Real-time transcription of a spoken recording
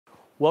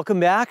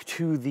Welcome back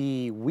to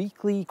the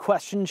weekly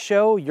question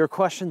show. Your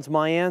questions,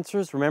 my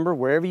answers. Remember,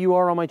 wherever you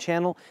are on my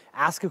channel,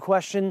 ask a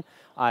question.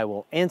 I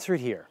will answer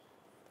it here.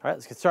 All right,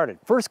 let's get started.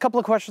 First couple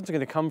of questions are going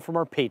to come from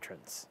our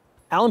patrons.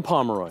 Alan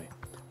Pomeroy.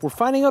 We're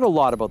finding out a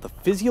lot about the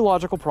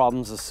physiological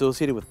problems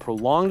associated with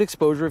prolonged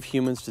exposure of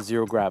humans to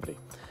zero gravity.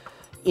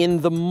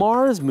 In the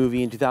Mars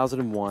movie in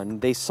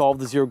 2001, they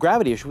solved the zero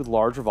gravity issue with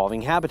large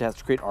revolving habitats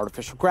to create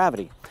artificial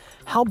gravity.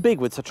 How big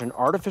would such an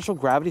artificial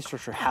gravity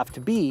structure have to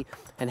be,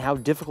 and how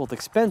difficult,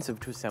 expensive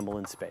to assemble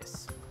in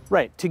space?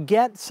 Right, to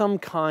get some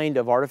kind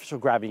of artificial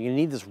gravity, you're gonna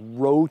need this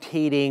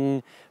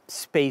rotating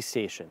space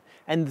station.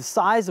 And the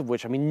size of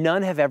which, I mean,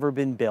 none have ever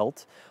been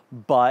built,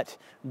 but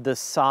the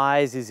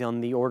size is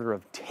on the order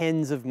of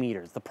tens of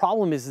meters. The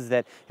problem is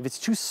that if it's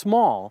too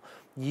small,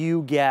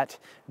 you get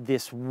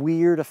this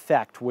weird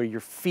effect where your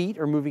feet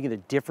are moving at a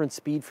different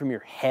speed from your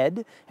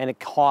head, and it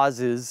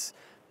causes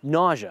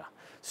nausea.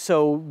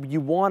 So you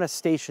want a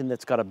station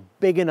that's got a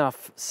big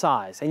enough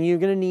size, and you're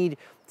gonna need,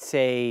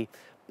 say,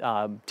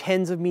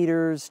 tens of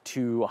meters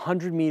to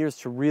 100 meters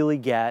to really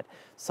get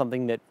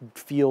something that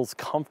feels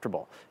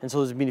comfortable. And so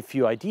there's been a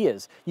few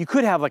ideas. You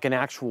could have like an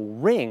actual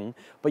ring,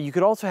 but you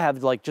could also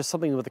have like just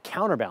something with a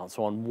counterbalance.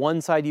 So on one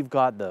side you've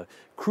got the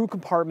crew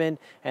compartment,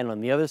 and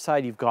on the other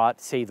side you've got,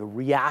 say, the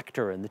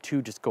reactor, and the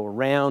two just go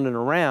around and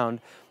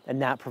around,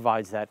 and that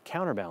provides that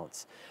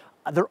counterbalance.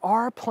 There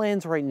are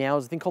plans right now,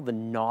 there's a thing called the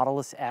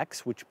Nautilus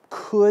X, which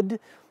could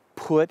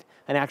put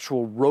an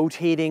actual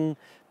rotating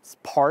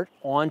part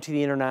onto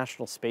the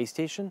International Space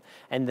Station,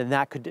 and then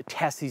that could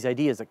test these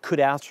ideas. That could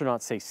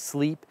astronauts, say,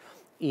 sleep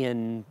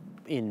in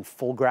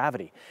full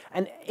gravity?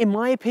 And in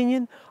my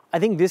opinion, I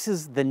think this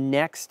is the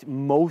next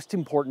most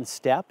important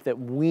step that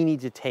we need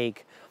to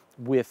take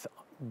with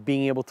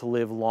being able to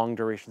live long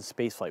duration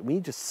spaceflight. We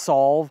need to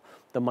solve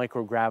the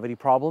microgravity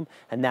problem,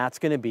 and that's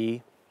going to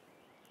be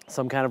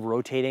some kind of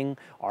rotating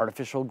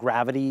artificial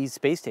gravity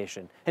space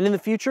station. And in the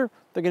future,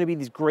 they're going to be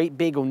these great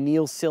big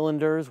O'Neill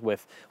cylinders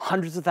with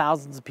hundreds of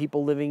thousands of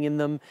people living in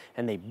them,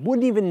 and they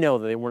wouldn't even know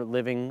that they weren't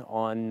living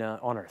on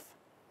Earth.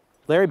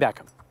 Larry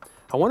Beckham.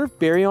 I wonder if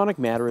baryonic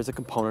matter is a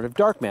component of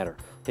dark matter.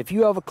 If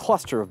you have a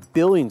cluster of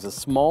billions of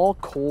small,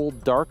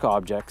 cold, dark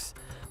objects,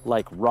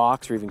 like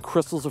rocks or even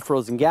crystals of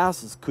frozen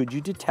gases, could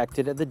you detect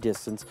it at the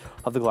distance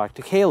of the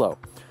galactic halo?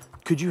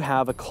 Could you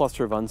have a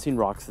cluster of unseen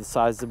rocks the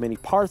size of many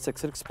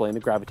parsecs that explain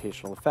the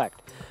gravitational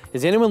effect?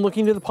 Is anyone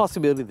looking into the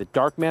possibility that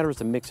dark matter is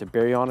a mix of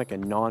baryonic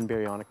and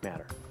non-baryonic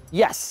matter?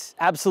 Yes,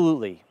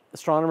 absolutely.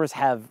 Astronomers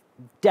have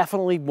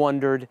definitely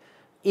wondered,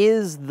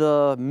 is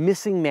the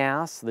missing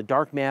mass, the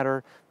dark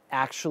matter,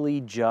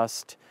 actually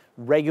just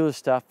regular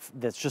stuff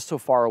that's just so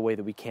far away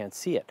that we can't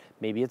see it?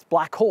 Maybe it's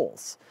black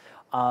holes.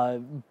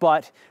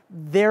 But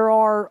there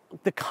are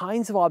the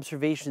kinds of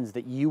observations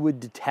that you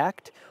would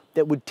detect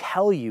that would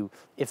tell you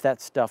if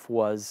that stuff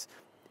was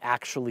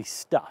actually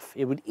stuff.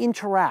 It would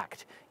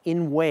interact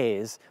in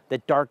ways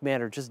that dark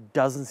matter just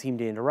doesn't seem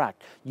to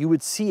interact. You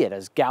would see it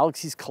as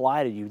galaxies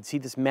collided. You would see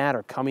this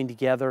matter coming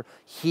together,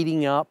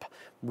 heating up,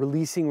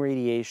 releasing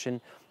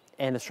radiation,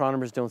 and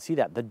astronomers don't see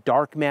that. The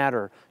dark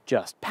matter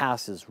just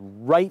passes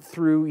right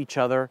through each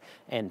other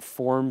and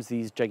forms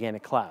these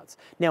gigantic clouds.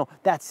 Now,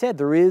 that said,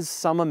 there is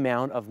some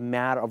amount of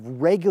matter,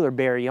 of regular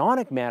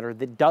baryonic matter,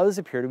 that does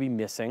appear to be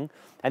missing,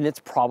 and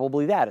it's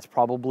probably that. It's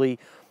probably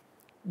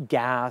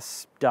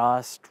gas,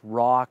 dust,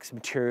 rocks,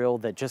 material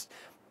that just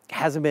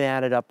hasn't been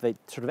added up that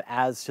sort of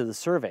adds to the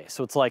survey.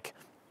 So it's like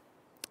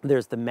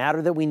there's the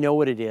matter that we know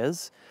what it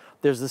is,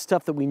 there's the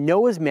stuff that we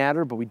know is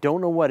matter, but we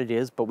don't know what it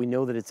is, but we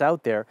know that it's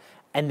out there.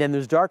 And then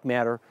there's dark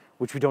matter,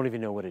 which we don't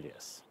even know what it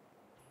is.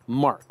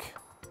 Mark.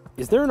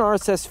 Is there an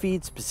RSS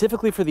feed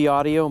specifically for the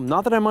audio?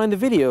 Not that I mind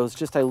the videos,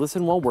 just I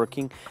listen while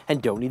working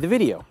and don't need the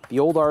video. The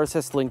old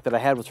RSS link that I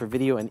had was for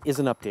video and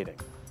isn't updating.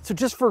 So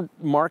just for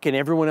Mark and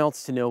everyone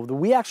else to know, that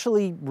we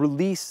actually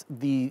release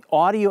the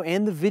audio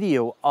and the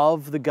video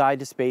of the Guide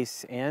to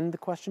Space and the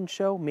Question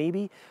Show,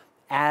 maybe,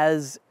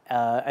 as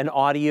an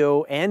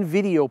audio and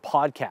video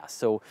podcast.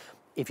 So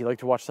if you like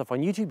to watch stuff on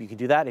YouTube, you can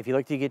do that. If you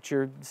like to get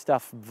your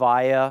stuff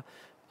via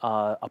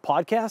a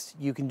podcast,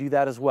 you can do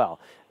that as well.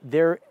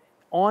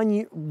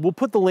 We'll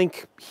put the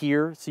link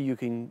here so you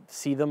can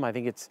see them. I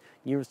think it's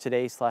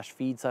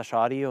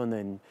news.today/feed/audio and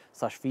then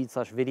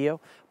 /feed/video.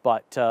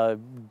 But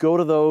go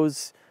to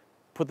those,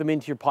 put them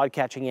into your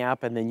podcatching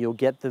app, and then you'll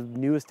get the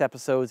newest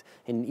episodes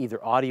in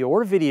either audio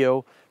or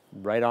video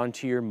right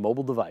onto your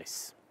mobile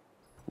device.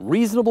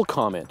 Reasonable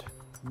comment.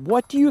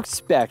 What do you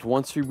expect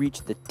once we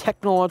reach the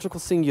technological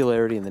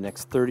singularity in the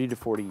next 30 to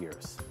 40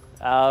 years?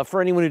 For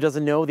anyone who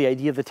doesn't know, the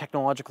idea of the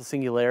technological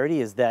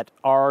singularity is that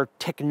our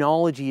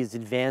technology is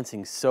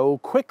advancing so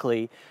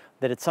quickly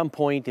that at some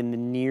point in the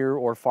near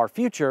or far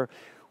future,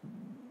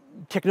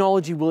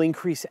 technology will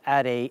increase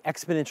at an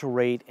exponential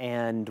rate,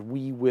 and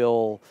we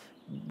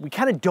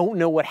kind of don't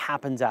know what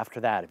happens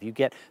after that. If you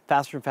get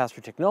faster and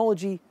faster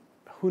technology,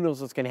 who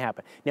knows what's going to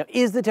happen? Now,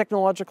 is the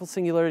technological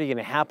singularity going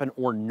to happen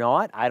or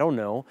not? I don't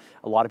know.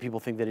 A lot of people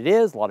think that it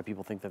is. A lot of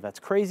people think that that's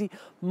crazy.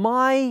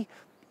 My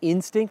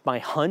instinct, my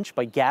hunch,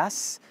 my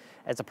guess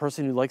as a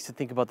person who likes to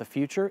think about the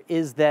future,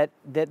 is that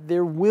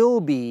there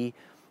will be,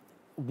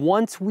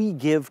 once we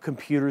give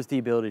computers the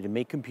ability to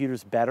make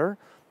computers better,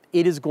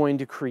 it is going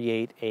to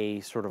create a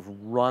sort of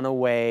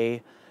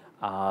runaway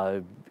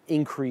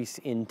increase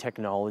in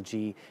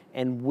technology,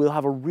 and we'll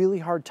have a really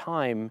hard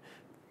time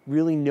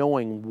really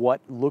knowing what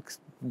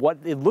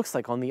it looks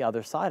like on the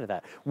other side of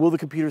that. Will the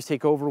computers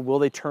take over? Will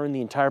they turn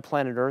the entire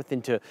planet Earth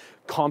into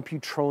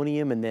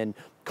computronium and then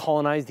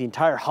colonize the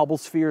entire Hubble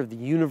sphere of the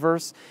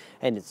universe,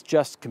 and it's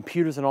just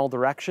computers in all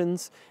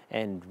directions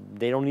and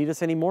they don't need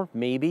us anymore?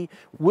 Maybe.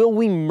 Will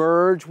we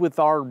merge with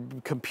our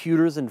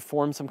computers and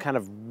form some kind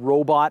of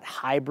robot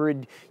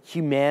hybrid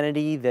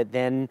humanity that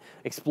then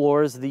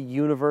explores the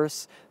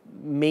universe?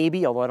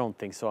 Maybe, although I don't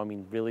think so. I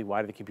mean, really,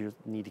 why do the computers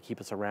need to keep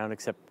us around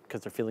except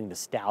because they're feeling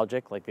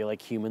nostalgic, like they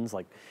like humans?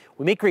 Like,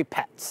 we make great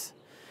pets.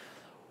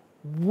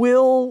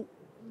 Will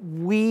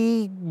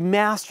we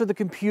master the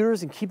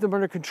computers and keep them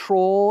under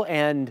control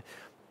and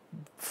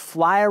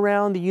fly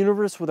around the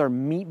universe with our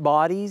meat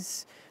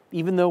bodies,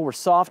 even though we're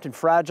soft and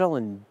fragile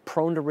and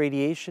prone to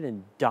radiation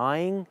and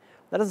dying?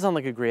 That doesn't sound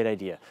like a great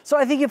idea. So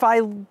I think if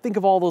I think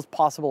of all those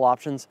possible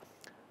options,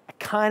 I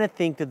kind of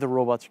think that the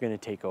robots are going to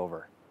take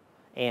over.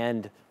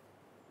 And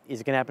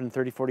is it going to happen in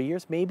 30, 40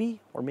 years?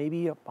 Maybe, or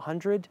maybe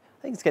 100.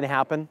 I think it's going to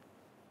happen.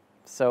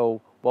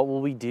 So what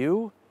will we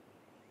do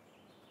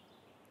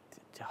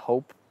to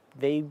hope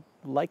they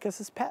like us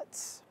as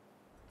pets?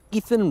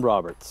 Ethan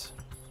Roberts.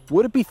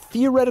 Would it be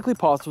theoretically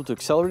possible to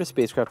accelerate a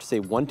spacecraft to say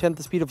 1/10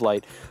 the speed of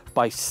light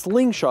by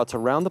slingshots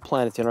around the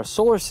planets in our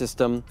solar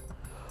system,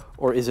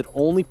 or is it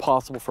only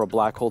possible for a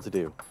black hole to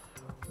do?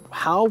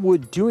 How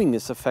would doing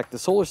this affect the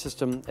solar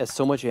system, as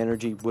so much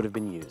energy would have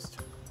been used?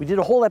 We did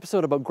a whole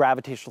episode about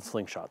gravitational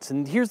slingshots,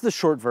 and here's the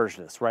short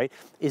version of this, right?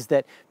 Is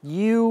that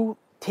you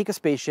take a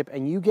spaceship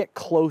and you get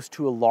close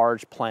to a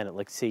large planet,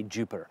 like say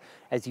Jupiter.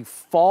 As you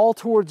fall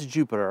towards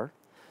Jupiter,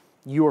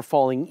 you are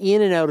falling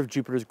in and out of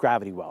Jupiter's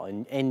gravity well,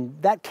 and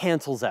that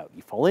cancels out.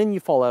 You fall in, you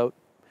fall out,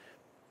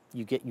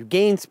 you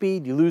gain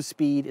speed, you lose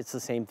speed, it's the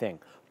same thing.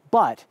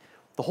 But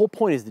the whole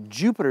point is that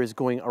Jupiter is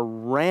going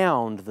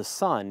around the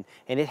sun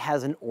and it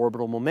has an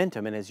orbital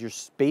momentum, and as your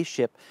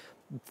spaceship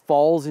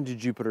falls into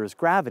Jupiter's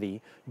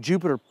gravity,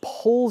 Jupiter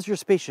pulls your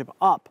spaceship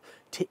up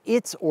to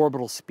its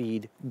orbital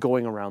speed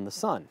going around the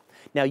sun.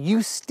 Now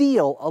you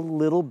steal a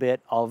little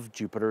bit of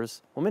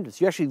Jupiter's momentum.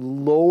 So you actually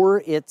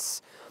lower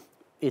its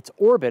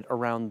orbit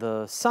around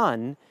the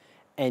sun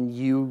and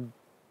you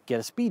get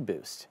a speed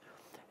boost.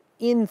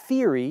 In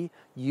theory,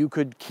 you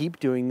could keep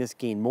doing this,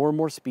 gain more and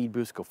more speed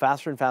boosts, go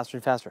faster and faster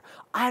and faster.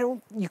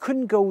 You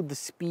couldn't go the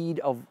speed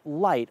of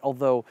light,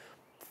 although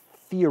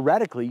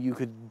theoretically you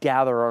could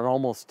gather an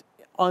almost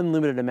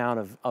unlimited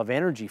amount of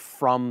energy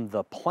from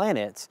the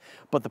planets.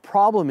 But the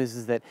problem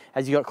is that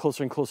as you got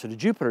closer and closer to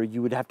Jupiter,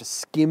 you would have to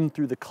skim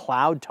through the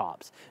cloud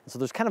tops. And so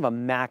there's kind of a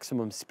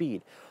maximum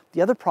speed.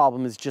 The other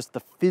problem is just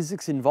the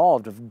physics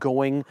involved of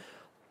going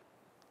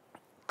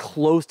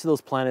close to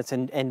those planets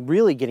and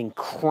really getting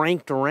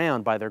cranked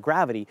around by their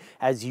gravity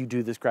as you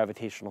do this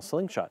gravitational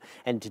slingshot.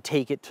 And to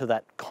take it to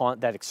that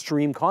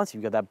extreme concept,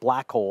 you got that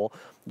black hole,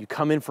 you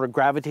come in for a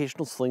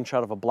gravitational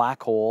slingshot of a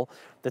black hole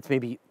that's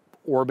maybe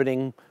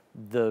orbiting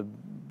the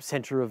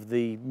center of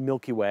the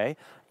Milky Way,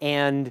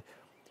 and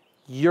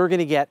you're going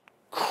to get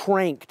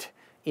cranked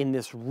in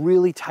this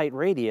really tight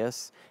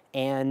radius.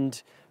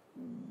 And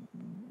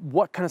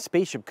what kind of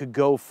spaceship could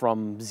go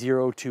from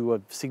 0 to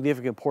a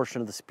significant portion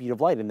of the speed of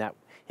light in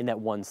that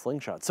one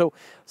slingshot?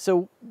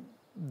 So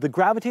the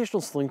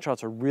gravitational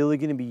slingshots are really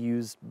going to be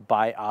used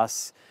by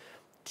us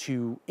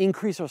to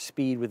increase our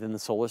speed within the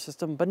solar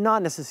system, but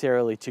not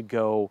necessarily to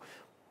go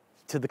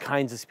to the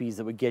kinds of speeds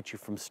that would get you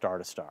from star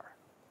to star.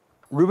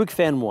 Rubik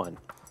Fan 1.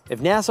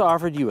 If NASA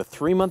offered you a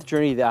 3-month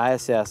journey to the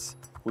ISS,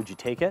 would you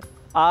take it?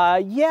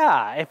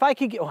 Yeah, if I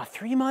could get,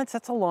 3 months,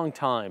 that's a long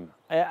time.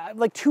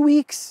 Like 2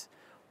 weeks,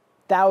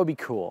 that would be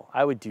cool.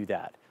 I would do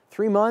that.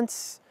 3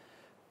 months,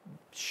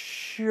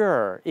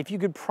 sure. If you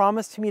could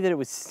promise to me that it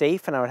was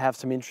safe and I would have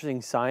some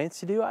interesting science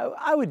to do,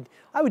 I would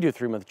do a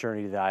 3-month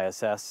journey to the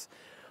ISS.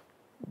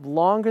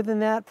 Longer than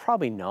that,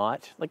 probably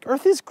not. Like,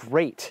 Earth is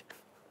great.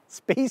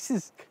 Space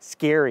is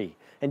scary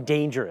and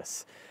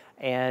dangerous.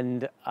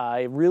 And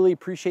I really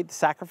appreciate the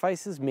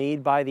sacrifices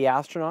made by the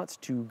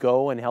astronauts to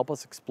go and help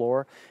us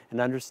explore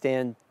and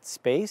understand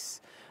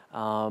space.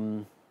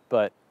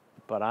 But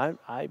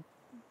I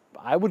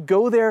would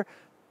go there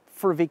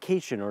for a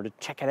vacation or to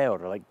check it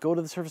out, or like go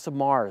to the surface of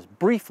Mars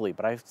briefly,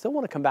 but I still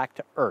want to come back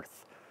to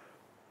Earth.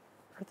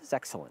 Earth is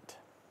excellent.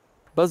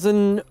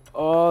 Buzzin'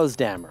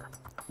 Ozdammer.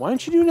 Why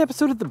don't you do an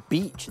episode at the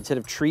beach instead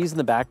of trees in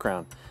the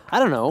background? I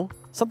don't know,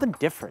 something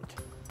different.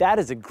 That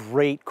is a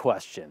great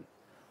question.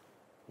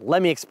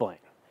 Let me explain.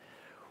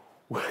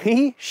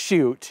 We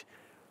shoot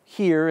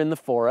here in the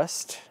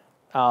forest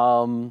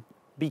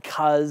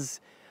because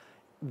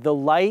the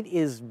light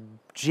is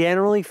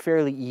generally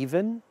fairly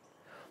even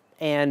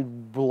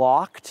and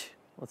blocked,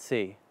 let's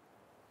see,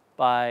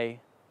 by,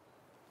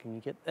 can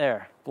you get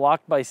there?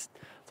 Blocked by,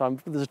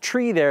 there's a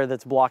tree there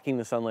that's blocking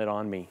the sunlight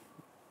on me.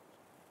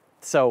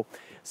 So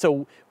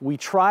So we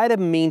try to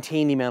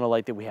maintain the amount of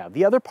light that we have.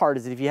 The other part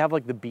is that if you have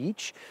like the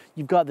beach,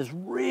 you've got this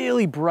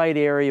really bright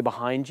area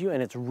behind you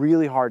and it's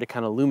really hard to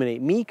kind of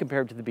illuminate me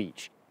compared to the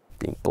beach.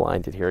 Being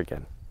blinded here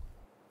again.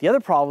 The other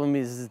problem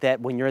is that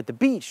when you're at the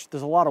beach,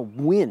 there's a lot of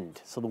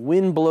wind. So the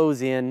wind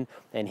blows in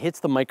and hits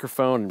the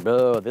microphone and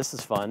oh, this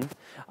is fun.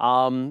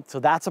 So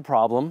that's a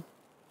problem.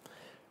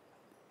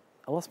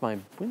 I lost my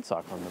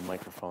windsock on the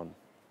microphone.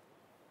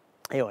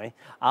 Anyway,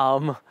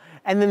 and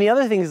then the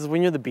other thing is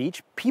when you're at the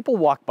beach, people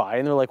walk by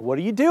and they're like, what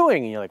are you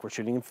doing? And you're like, we're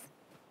shooting a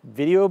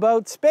video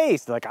about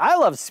space. They're like, I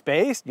love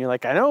space. And you're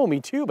like, I know, me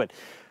too, but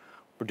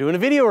we're doing a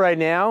video right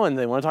now and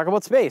they want to talk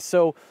about space.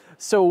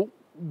 So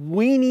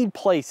we need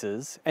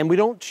places, and we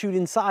don't shoot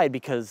inside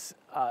because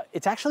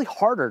it's actually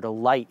harder to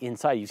light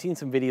inside. You've seen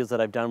some videos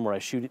that I've done where we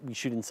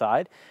shoot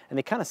inside and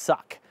they kind of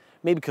suck.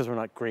 Maybe because we're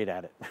not great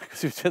at it,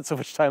 because we've spent so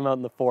much time out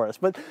in the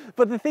forest. But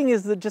the thing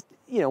is that just,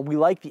 you know, we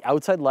like the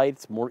outside light.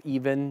 It's more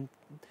even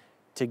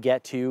to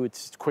get to.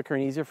 It's quicker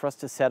and easier for us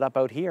to set up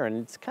out here, and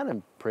it's kind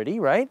of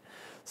pretty, right?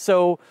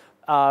 So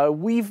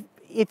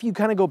if you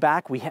kind of go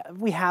back, we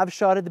have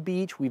shot at the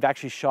beach. We've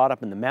actually shot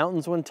up in the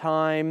mountains one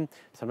time.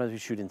 Sometimes we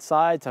shoot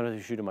inside. Sometimes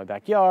we shoot in my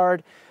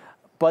backyard.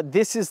 But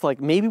this is like,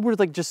 maybe we're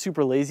like just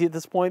super lazy at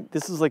this point.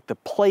 This is like the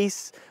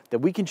place that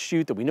we can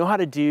shoot, that we know how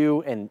to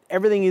do, and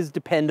everything is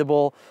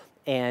dependable.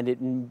 And it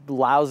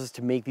allows us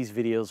to make these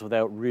videos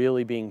without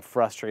really being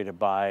frustrated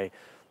by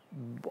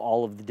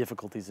all of the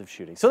difficulties of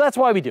shooting. So that's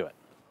why we do it.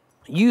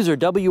 User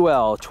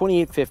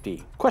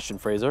WL2850. Question,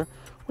 Fraser.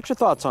 What's your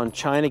thoughts on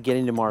China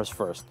getting to Mars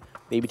first?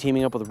 Maybe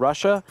teaming up with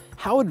Russia?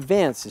 How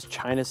advanced is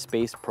China's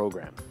space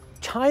program?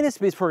 China's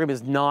space program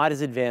is not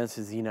as advanced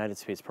as the United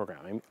States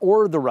program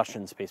or the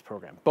Russian space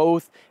program.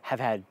 Both have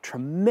had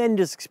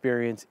tremendous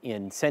experience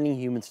in sending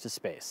humans to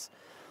space.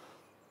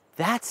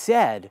 That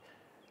said,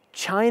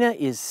 China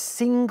is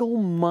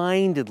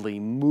single-mindedly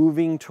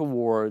moving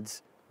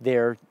towards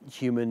their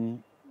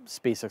human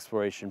space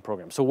exploration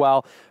program. So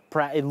while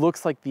it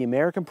looks like the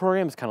American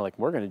program is kind of like,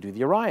 we're going to do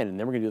the Orion, and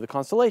then we're going to do the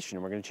Constellation,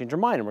 and we're going to change our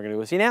mind, and we're going to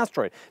go see an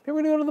asteroid, then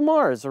we're going to go to the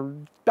Mars or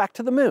back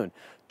to the moon.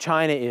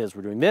 China is,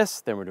 we're doing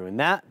this, then we're doing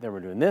that, then we're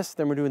doing this,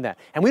 then we're doing that.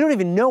 And we don't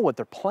even know what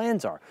their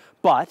plans are.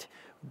 But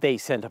they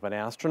sent up an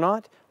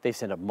astronaut, they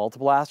sent up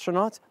multiple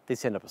astronauts, they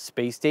sent up a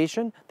space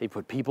station, they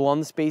put people on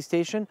the space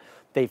station,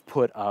 they've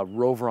put a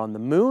rover on the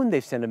moon,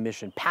 they've sent a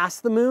mission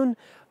past the moon.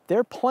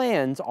 Their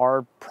plans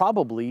are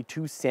probably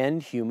to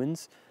send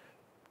humans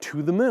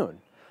to the moon.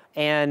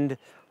 And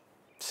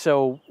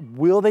so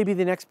will they be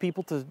the next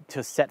people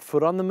to set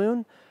foot on the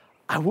moon?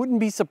 I wouldn't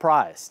be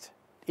surprised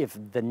if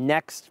the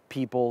next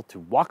people to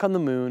walk on the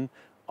moon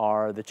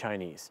are the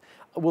Chinese.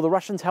 Will the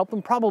Russians help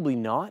them? Probably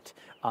not.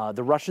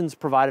 The Russians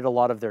provided a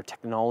lot of their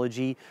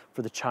technology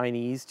for the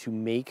Chinese to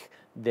make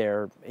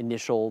their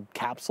initial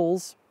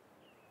capsules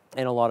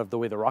and a lot of the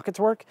way the rockets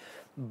work,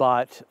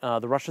 but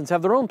the Russians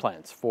have their own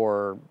plans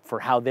for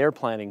how they're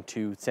planning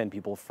to send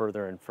people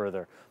further and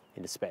further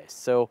into space.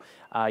 So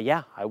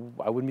yeah, I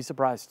wouldn't be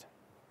surprised.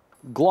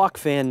 Glock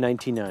Fan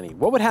 1990.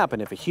 What would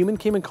happen if a human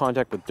came in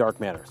contact with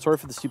dark matter? Sorry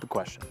for the stupid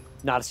question.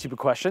 Not a stupid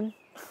question.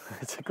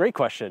 It's a great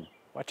question.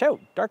 Watch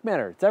out, dark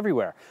matter, it's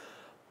everywhere.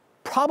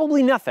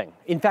 Probably nothing.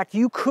 In fact,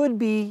 you could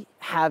be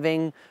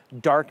having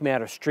dark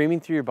matter streaming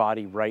through your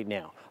body right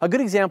now. A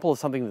good example of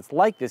something that's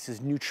like this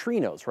is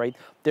neutrinos, right?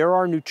 There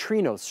are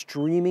neutrinos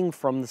streaming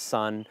from the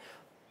sun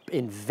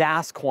in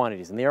vast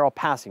quantities, and they're all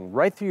passing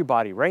right through your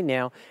body right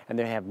now, and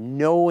they have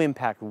no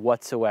impact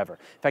whatsoever.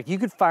 In fact, you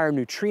could fire a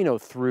neutrino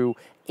through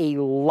a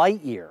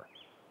light year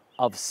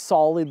of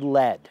solid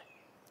lead,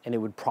 and it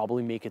would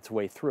probably make its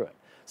way through it.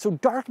 So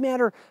dark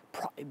matter,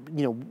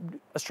 you know,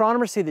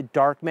 astronomers say that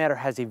dark matter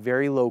has a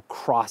very low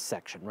cross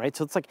section, right?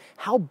 So it's like,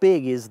 how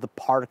big is the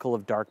particle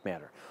of dark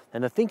matter?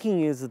 And the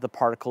thinking is that the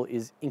particle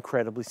is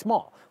incredibly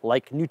small,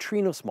 like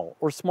neutrino small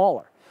or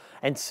smaller.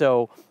 And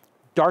so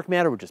dark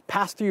matter would just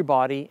pass through your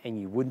body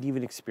and you wouldn't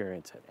even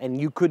experience it. And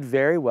you could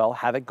very well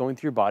have it going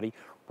through your body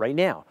right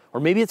now. Or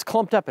maybe it's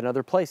clumped up in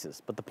other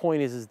places. But the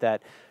point is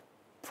that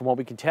from what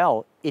we can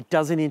tell, it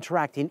doesn't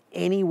interact in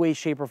any way,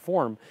 shape, or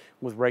form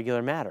with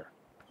regular matter.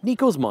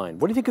 Nico's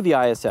Mind, what do you think of the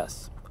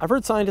ISS? I've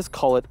heard scientists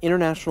call it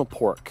international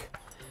pork.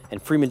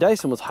 And Freeman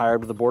Dyson was hired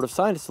with a board of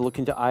scientists to look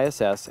into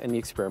ISS and the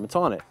experiments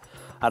on it.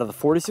 Out of the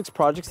 46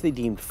 projects, they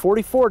deemed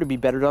 44 to be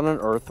better done on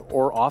Earth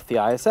or off the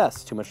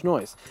ISS, too much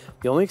noise.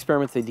 The only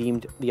experiments they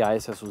deemed the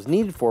ISS was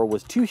needed for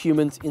was 2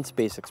 humans in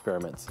space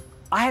experiments.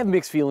 I have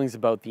mixed feelings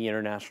about the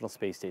International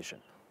Space Station.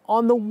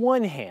 On the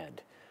one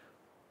hand,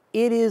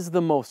 it is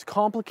the most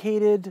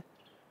complicated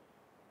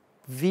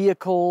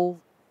vehicle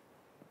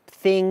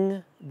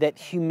thing that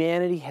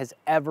humanity has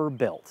ever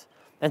built.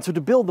 And so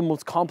to build the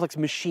most complex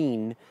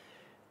machine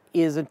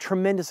is a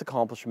tremendous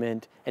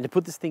accomplishment, and to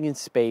put this thing in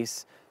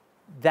space,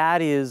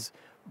 that is,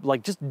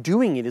 like, just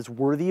doing it is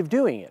worthy of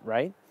doing it,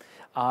 right?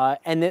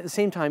 And at the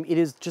same time, it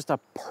is just a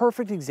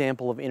perfect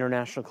example of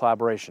international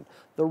collaboration.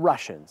 The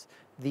Russians,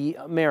 the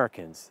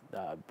Americans,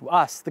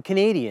 us, the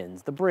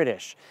Canadians, the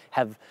British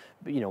have,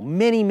 you know,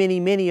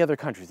 many other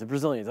countries, the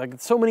Brazilians, like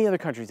so many other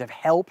countries have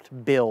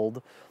helped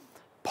build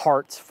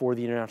parts for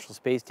the International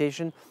Space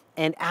Station,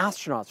 and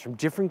astronauts from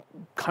different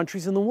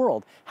countries in the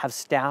world have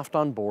staffed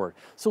on board.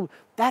 So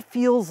that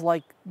feels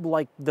like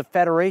the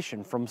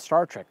Federation from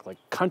Star Trek, like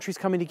countries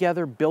coming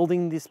together,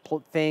 building this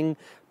thing,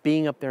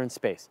 being up there in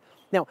space.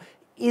 Now,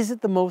 is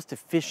it the most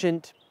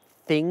efficient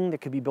thing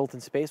that could be built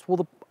in space?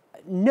 Well,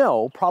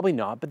 no, probably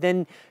not. But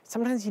then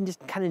sometimes you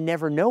just kind of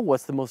never know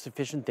what's the most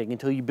efficient thing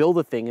until you build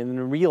a thing and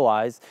then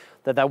realize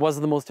that that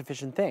wasn't the most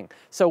efficient thing.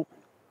 So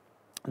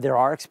there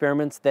are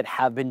experiments that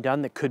have been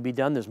done that could be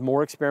done. There's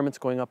more experiments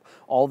going up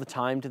all the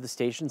time to the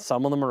station.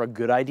 Some of them are a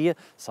good idea,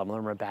 some of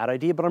them are a bad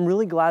idea, but I'm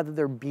really glad that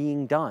they're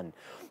being done.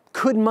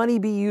 Could money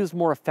be used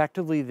more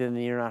effectively than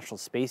the International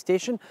Space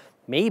Station?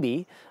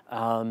 Maybe,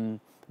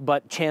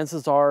 but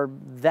chances are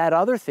that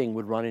other thing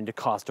would run into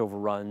cost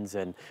overruns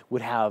and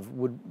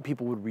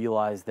people would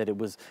realize that it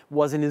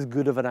wasn't as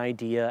good of an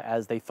idea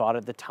as they thought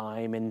at the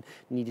time and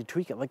needed to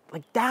tweak it. Like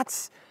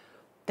that's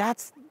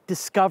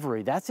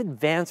discovery, that's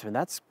advancement,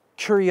 that's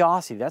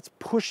curiosity, that's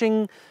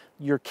pushing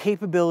your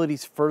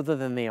capabilities further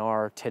than they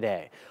are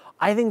today.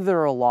 I think there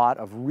are a lot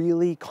of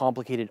really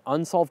complicated,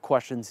 unsolved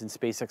questions in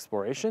space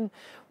exploration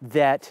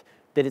that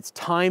it's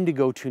time to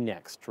go to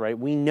next, right?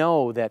 We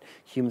know that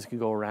humans can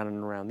go around and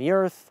around the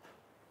Earth.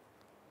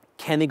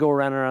 Can they go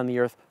around and around the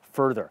Earth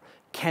further?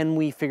 Can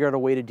we figure out a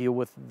way to deal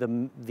with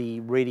the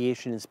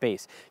radiation in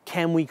space?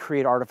 Can we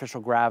create artificial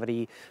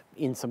gravity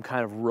in some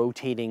kind of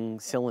rotating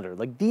cylinder?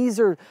 Like, these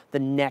are the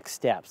next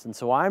steps. And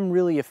so I'm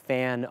really a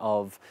fan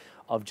of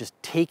just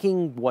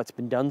taking what's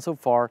been done so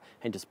far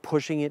and just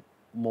pushing it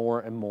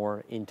more and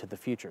more into the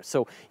future.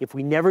 So if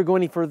we never go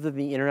any further than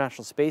the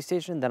International Space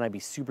Station, then I'd be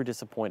super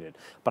disappointed.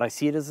 But I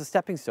see it as a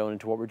stepping stone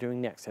into what we're doing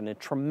next and a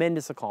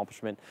tremendous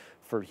accomplishment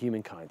for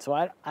humankind. So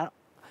I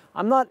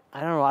don't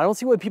know, I don't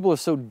see why people are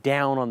so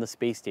down on the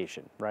space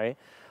station, right?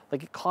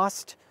 Like, it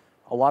cost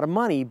a lot of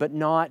money, but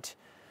not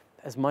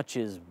as much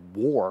as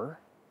war.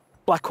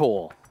 Black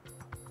hole.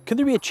 Could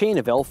there be a chain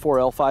of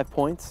L4, L5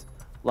 points?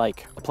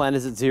 Like, a planet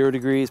is at 0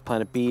 degrees,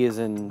 planet B is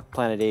in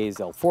planet A's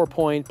L4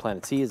 point,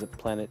 planet C is at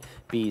planet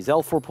B's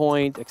L4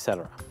 point,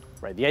 etc.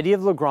 Right? The idea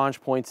of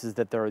Lagrange points is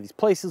that there are these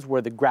places where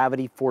the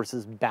gravity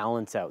forces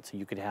balance out. So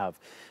you could have,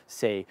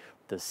 say,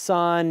 the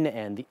sun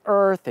and the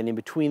Earth, and in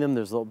between them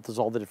there's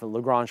all the different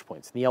Lagrange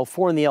points. And the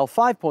L4 and the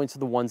L5 points are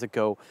the ones that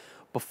go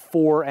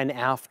before and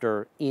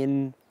after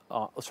in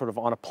sort of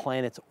on a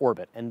planet's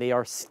orbit, and they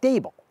are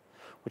stable,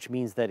 which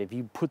means that if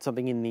you put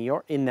something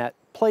in that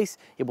place,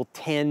 it will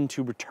tend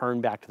to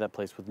return back to that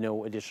place with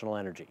no additional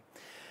energy.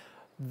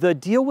 The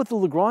deal with the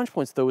Lagrange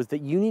points, though, is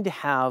that you need to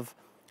have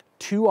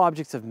two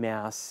objects of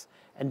mass,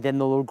 and then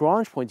the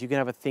Lagrange points, you can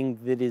have a thing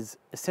that is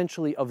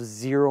essentially of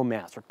zero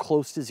mass or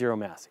close to zero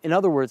mass. In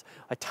other words,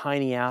 a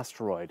tiny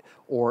asteroid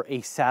or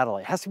a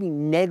satellite. It has to be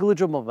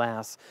negligible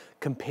mass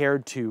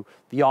compared to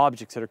the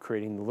objects that are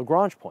creating the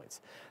Lagrange points.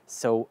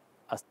 So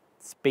a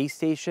space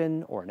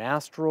station or an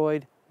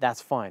asteroid,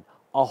 that's fine.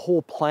 A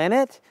whole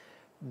planet,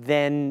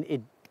 then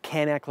it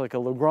can't act like a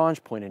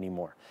Lagrange point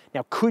anymore.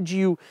 Now, could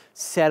you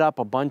set up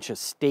a bunch of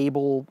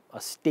stable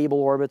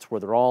orbits where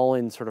they're all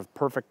in sort of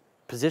perfect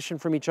position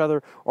from each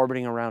other,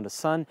 orbiting around a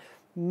sun?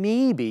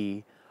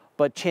 Maybe,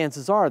 but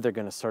chances are they're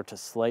going to start to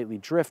slightly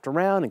drift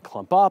around and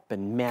clump up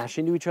and mash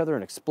into each other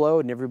and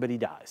explode and everybody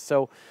dies.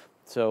 So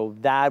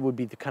that would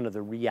be the kind of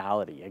the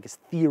reality. I guess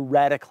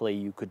theoretically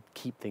you could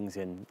keep things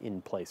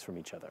in place from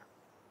each other.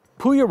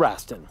 Puya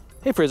Raston.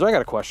 Hey Fraser, I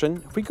got a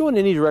question. If we go in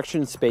any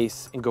direction in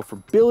space and go for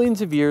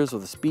billions of years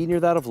with a speed near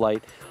that of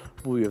light,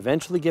 will we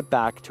eventually get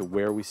back to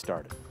where we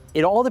started?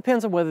 It all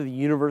depends on whether the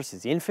universe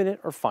is infinite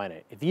or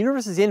finite. If the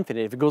universe is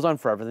infinite, if it goes on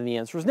forever, then the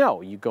answer is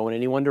no. You go in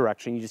any one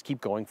direction, you just keep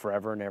going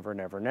forever and ever and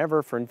ever and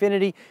ever for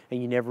infinity,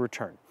 and you never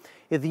return.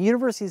 If the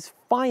universe is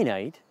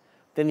finite,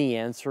 then the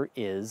answer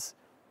is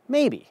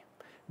maybe.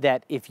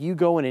 That if you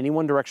go in any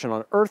one direction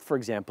on Earth, for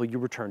example, you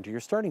return to your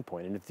starting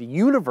point. And if the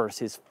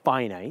universe is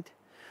finite,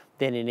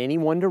 then in any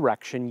one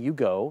direction you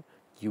go,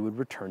 you would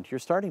return to your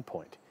starting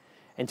point.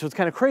 And so it's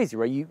kind of crazy,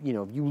 right? You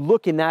know, if you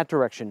look in that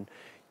direction,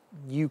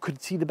 you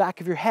could see the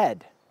back of your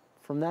head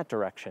from that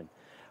direction.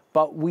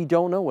 But we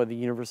don't know whether the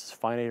universe is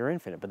finite or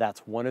infinite, but that's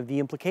one of the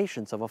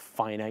implications of a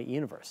finite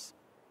universe.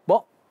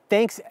 Well,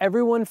 thanks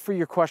everyone for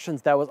your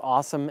questions. That was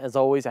awesome. As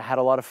always, I had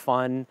a lot of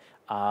fun.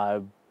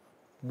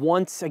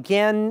 Once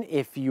again,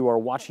 if you are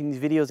watching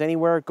these videos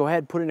anywhere, go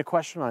ahead, put in a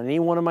question on any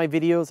one of my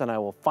videos and I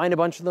will find a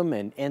bunch of them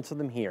and answer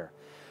them here.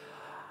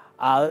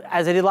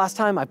 As I did last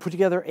time, I put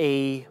together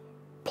a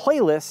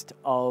playlist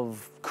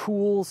of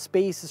cool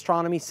space,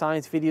 astronomy,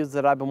 science videos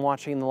that I've been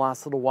watching in the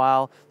last little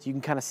while, so you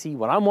can kind of see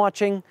what I'm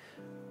watching,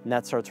 and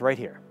that starts right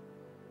here.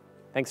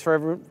 Thanks for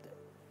everyone.